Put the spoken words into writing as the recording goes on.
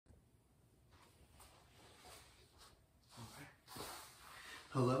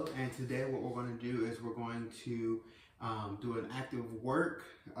Hello, and today what we're going to do is we're going to do an active work,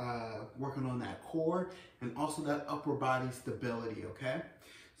 working on that core and also that upper body stability, okay?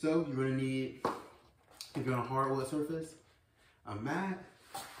 So you're going to need, if you're on a hardwood surface, a mat.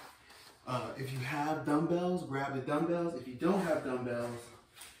 If you have dumbbells, grab the dumbbells. If you don't have dumbbells,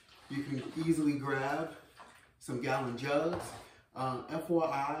 you can easily grab some gallon jugs.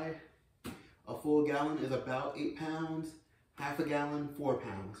 FYI, a full gallon is about 8 pounds. Half a gallon, 4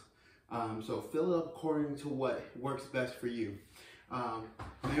 pounds. So fill it up according to what works best for you.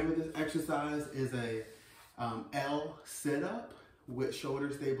 Remember, this exercise is a L sit-up with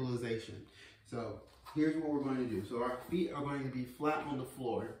shoulder stabilization. So here's what we're going to do. So our feet are going to be flat on the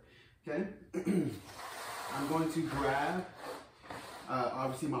floor, okay? I'm going to grab,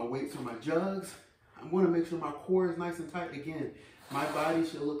 obviously my weights or my jugs. I'm going to make sure my core is nice and tight. Again, my body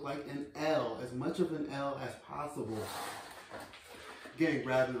should look like an L, as much of an L as possible. Again,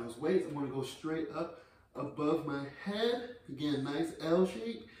 grabbing those weights, I'm going to go straight up above my head. Again, nice L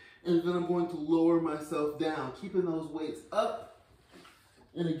shape. And then I'm going to lower myself down, keeping those weights up.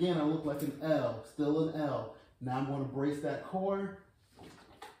 And again, I look like an L, still an L. Now I'm going to brace that core,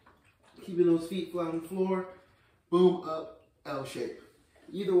 keeping those feet flat on the floor. Boom, up, L shape.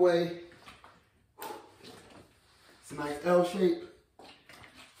 Either way, it's a nice L shape.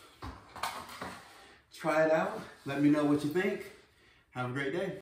 Try it out. Let me know what you think. Have a great day.